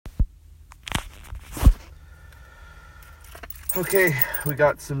Okay, we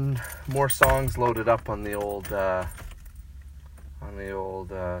got some more songs loaded up on the old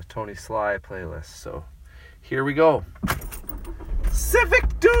Tony Sly playlist. So here we go. Civic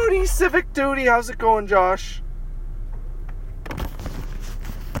Duty. How's it going, Josh?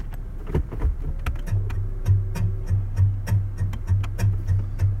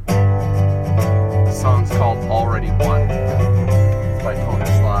 The song's called Already Won. It's by Tony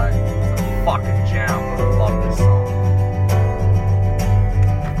Sly. It's a fucking jam. I love this song.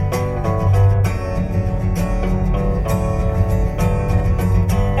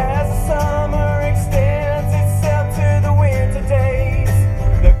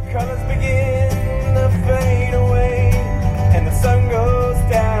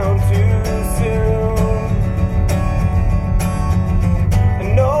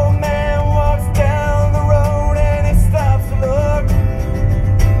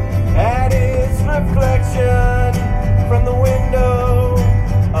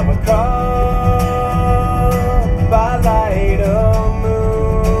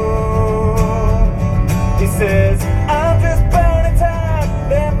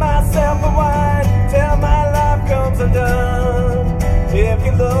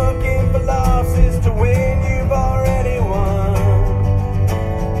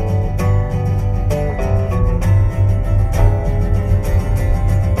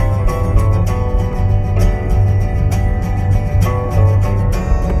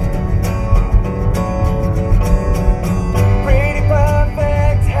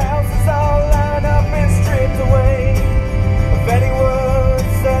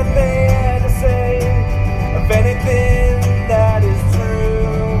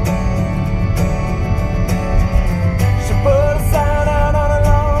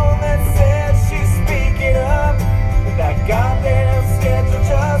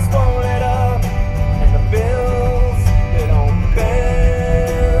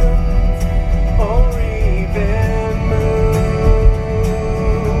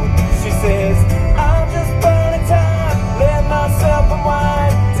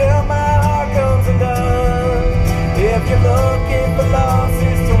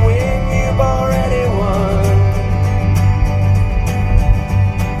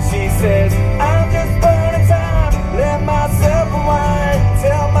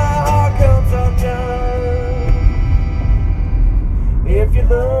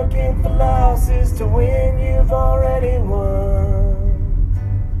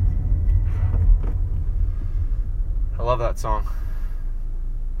 Song.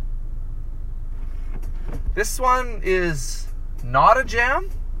 This one is not a jam,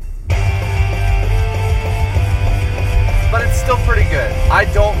 but it's still pretty good. I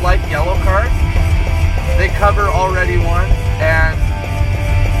don't like Yellow Card. They cover Already Won, and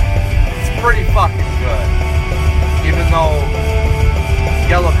it's pretty fucking good. Even though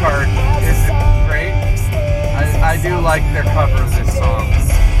Yellow Card isn't great, I do like their cover of this song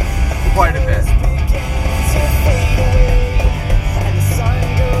quite a bit.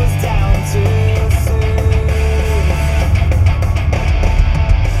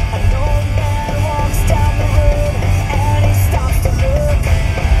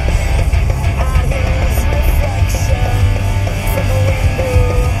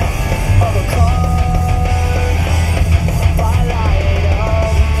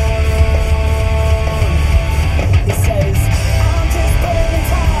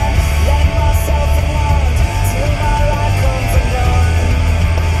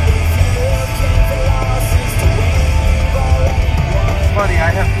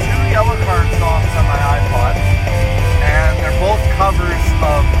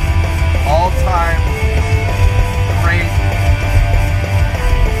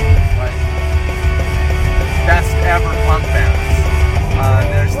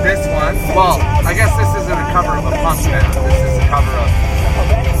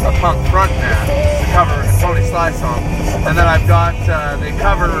 And then I've got, they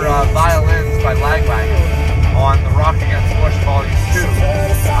cover Violins by Lagwagon on the Rock Against Bush Volume 2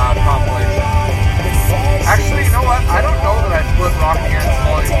 compilation. Actually, you know what? I don't know that I put Rock Against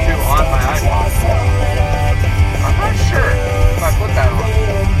Volume 2 on my iPod. I'm not sure if I put that on.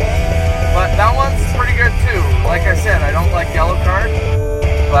 But that one's pretty good too. Like I said, I don't like Yellow Card,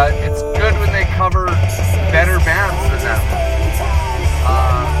 but it's good when they cover better bands than them.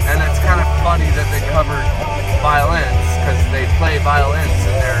 And it's kind of funny that they covered violins, because they play violins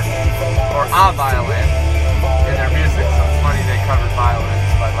in their, or a violin in their music, so it's funny they covered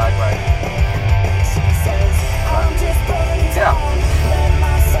Violins by Lagwagon. Yeah.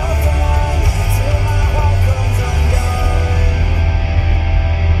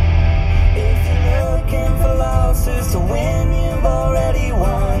 If you're looking for losses to win, you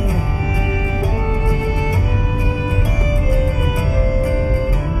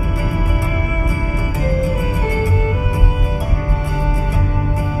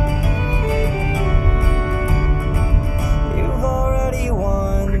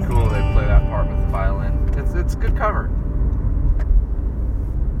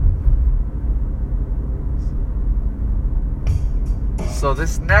So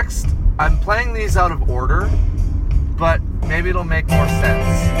this next, I'm playing these out of order, but maybe it'll make more sense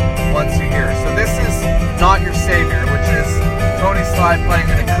once you hear. So this is Not Your Savior, which is Tony Sly playing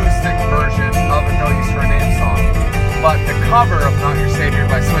an acoustic version of a No Use for a Name song. But the cover of Not Your Savior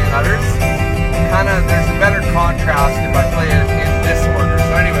by Swingin' Utters, there's a better contrast if I play it in this order.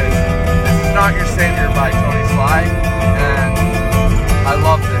 So anyways, this is Not Your Savior by Tony Sly, and I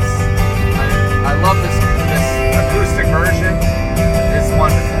love this. I love this acoustic version. It's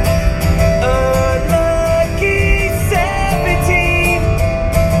wonderful. Unlucky 17,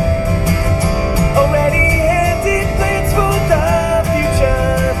 already handed plans for the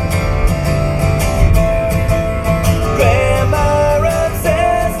future. Grammar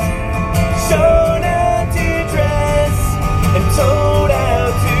obsessed, shown how to dress and told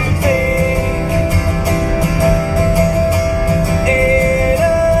how to think. And I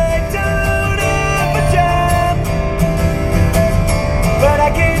don't have a job, but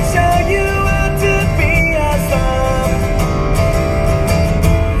I can show you how to be a star.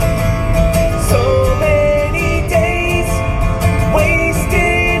 So many days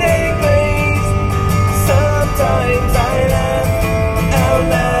wasted and glazed. Sometimes I laugh out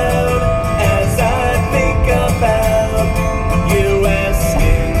loud as I think about you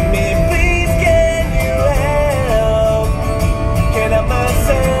asking me, please can you help? Can't help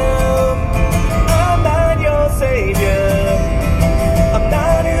myself, I'm not your savior. I'm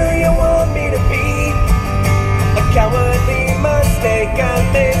not who you want me to be. A cowardly mistake I've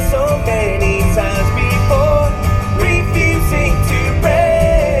made so many times before. Refusing to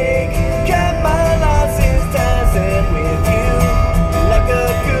break, cut my losses, dancing with you. Like a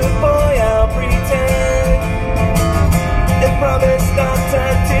good boy I'll pretend and promise not to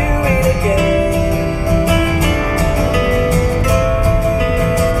do it again.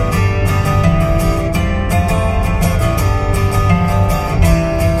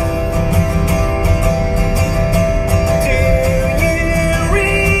 Do you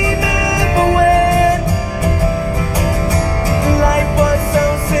remember when life was so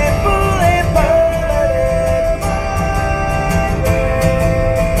simple and permanent?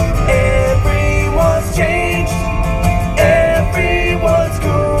 Everyone's changed, everyone's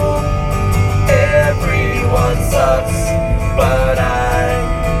cool, everyone sucks, but I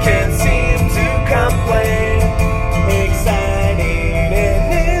can't seem to complain. Exciting and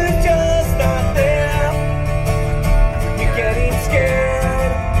news just not there. You're getting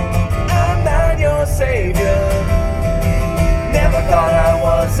scared, I'm not your savior. Never thought I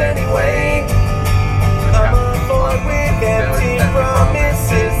was anyway. I'm on board with empty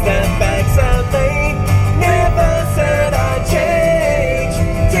promises that backs are laid. Never said I'd change.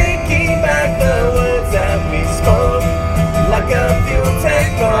 Taking back the words that we spoke, like a fuel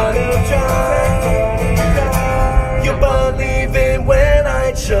tank on a dry. You believe it when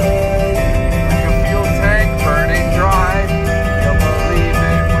I should. Like a fuel tank burning dry. You'll believe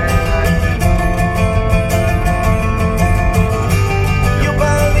it when You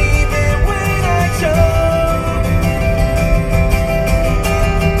believe it when I should.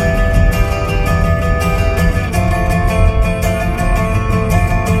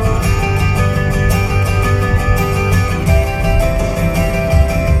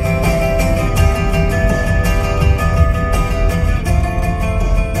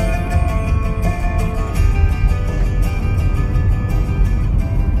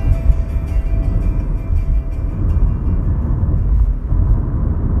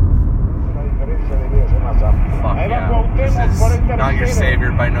 Fuck yeah. This is Not Your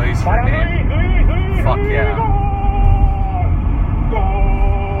Savior by No Use for a Name. Fuck yeah.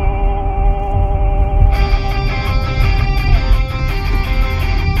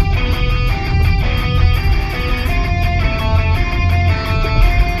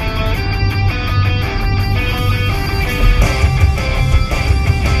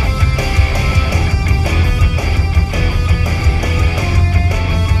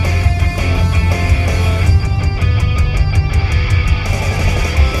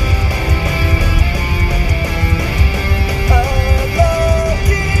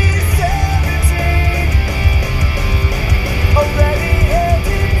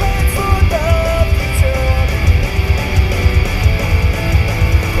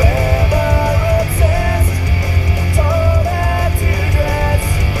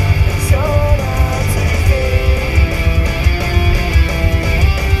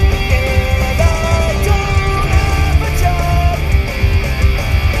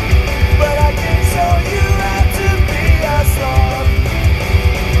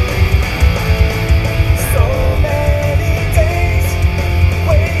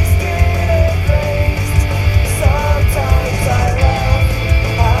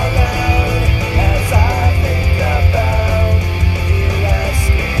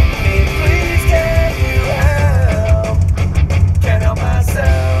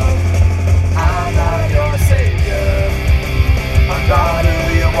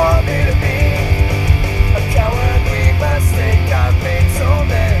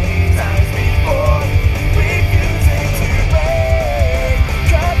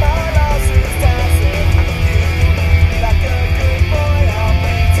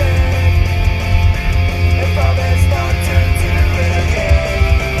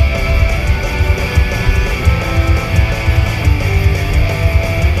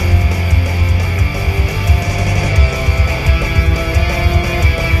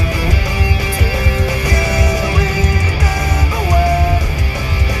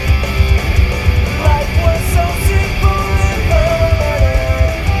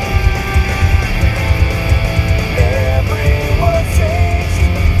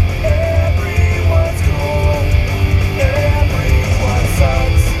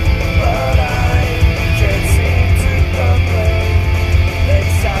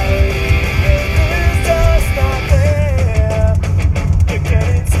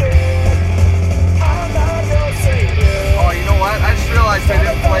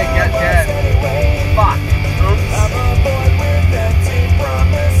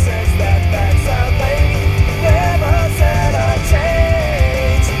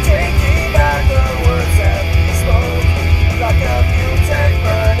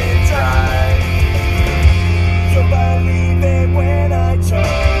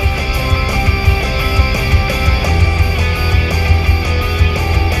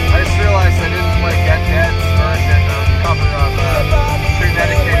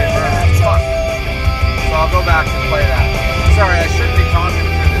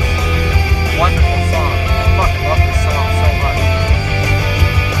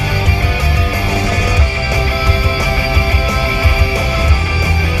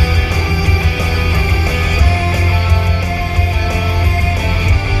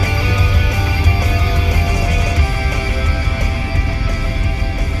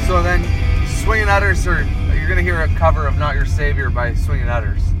 So then, Swingin' Utters, you're going to hear a cover of Not Your Savior by Swingin'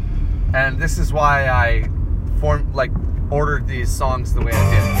 Utters. And this is why I ordered these songs the way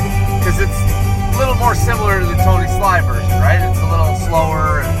I did. Because it's a little more similar to the Tony Sly version, right? It's a little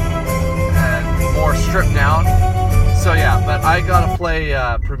slower and more stripped down. So yeah, but I gotta play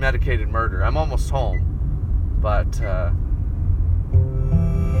Premeditated Murder. I'm almost home. But,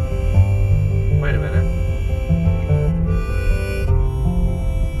 wait a minute.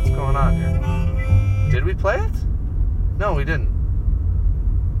 What's going on here? Did we play it? No, we didn't.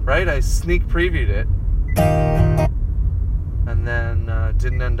 Right? I sneak previewed it. And then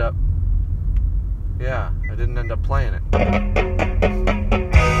didn't end up... Yeah, I didn't end up playing it.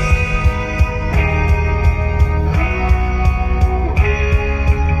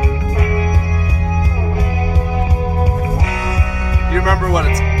 You remember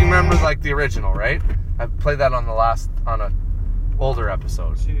like the original, right? I played that on a older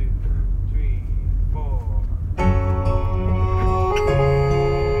episode. 2, 3, 4.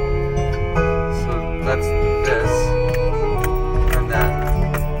 So that's this, and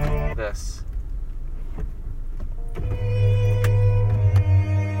then this.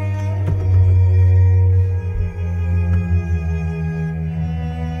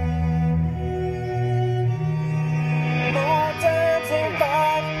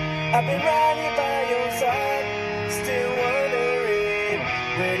 I've been right here by your side, still wondering,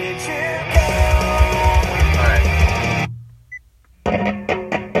 where did you go? Alright.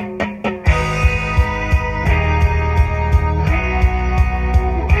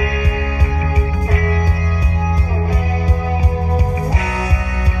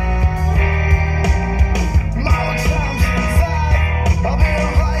 More times than five, I'll be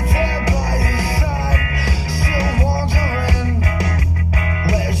right there by your side, still wondering,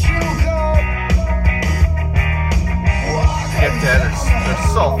 where'd you go? Get Dead they're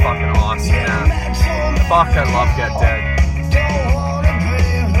so fucking awesome, man. Fuck, I love Get Dead. Don't wanna be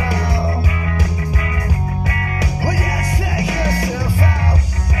around. Will you take yourself out?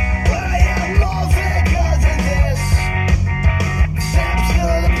 But I am more bigger than this. Step to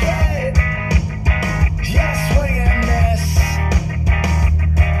the plate. You're swinging this.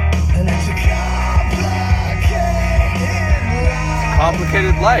 And it's a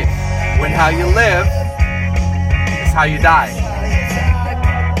Complicated life. When how you live is how you die.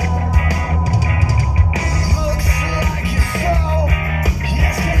 Looks like your soul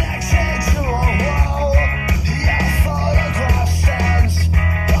is connected to a wall. Your photograph stands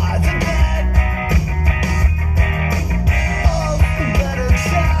by the bed of the better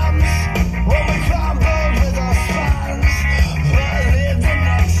times when we crumbled with our spines, but lived the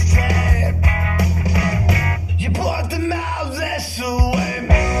next day. You bought them out this way, and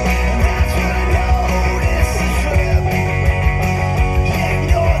that's when I noticed the trip.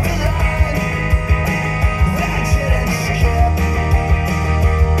 Ignore the line that didn't skip.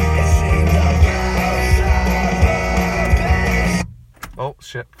 It seemed the blouse of a Oh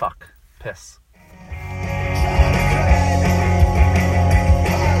shit, fuck. Piss.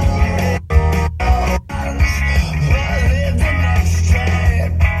 lived the next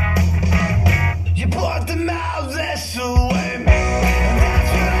day. You bought them out this way, and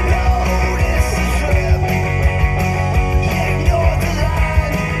that's when I noticed the trip. Ignore the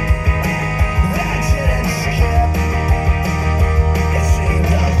line that didn't skip. It seemed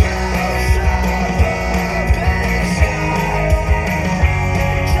the blouse of a big sky.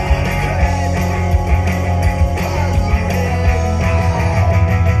 Trying to create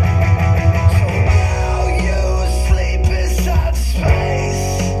so now you sleep inside space.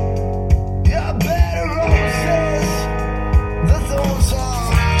 Your better roses, the thorns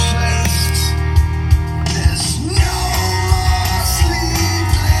are chased. There's no more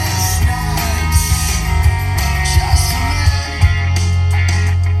sleepless nights. Just a minute,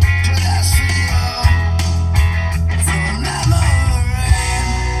 but as for you, the memory.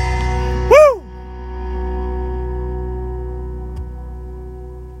 Woo!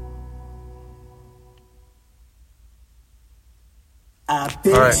 I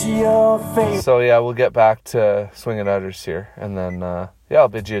Alright. picture your face. So yeah, we'll get back to Swingin' Utters here, and then I'll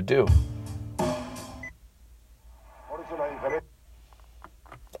bid you adieu. I'm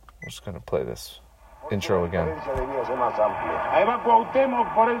just gonna play this intro again. Ahí va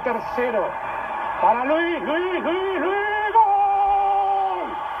Cuauhtémoc por el tercero. Para Luis, Luis, Luis, Luis. ¡Gol!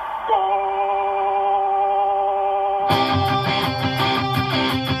 ¡Gol!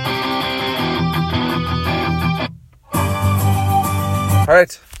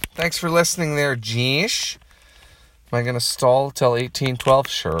 Alright, thanks for listening there, Jeesh. Am I gonna stall till 1812?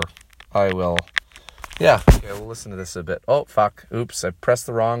 Sure, I will Yeah. Okay, we'll listen to this a bit. Oh, fuck. Oops, I pressed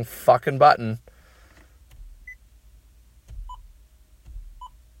the wrong fucking button.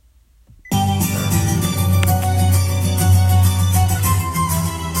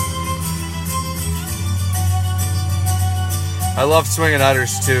 I love Swingin'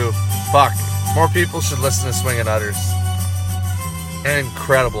 Utters too. Fuck. More people should listen to Swingin' Utters. An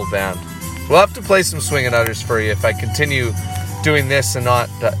incredible band. We'll have to play some Swingin' Utters for you if I continue doing this and not...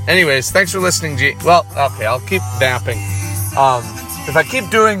 anyways, thanks for listening, G. Well, okay, I'll keep vamping. If I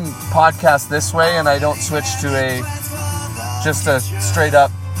keep doing podcasts this way and I don't switch to just a straight up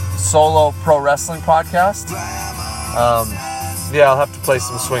solo pro wrestling podcast, yeah, I'll have to play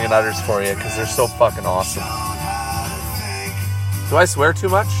some Swingin' Utters for you because they're so fucking awesome. Do I swear too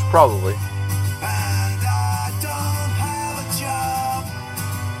much? Probably.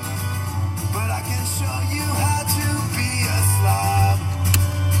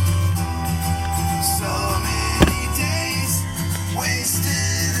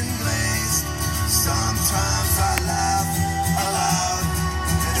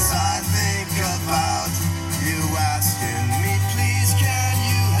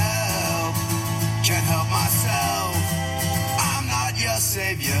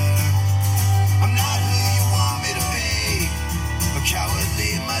 Savior, I'm not who you want me to be. A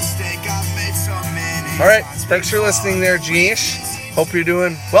cowardly mistake I've made so many. All right, thanks for listening there, Jeesh. Hope you're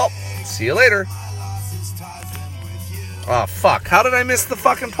doing well. See you later. Oh, fuck. How did I miss the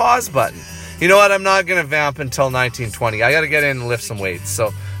fucking pause button? You know what? I'm not going to vamp until 1920. I got to get in and lift some weights.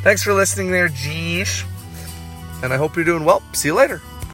 So thanks for listening there, Jeesh. And I hope you're doing well. See you later.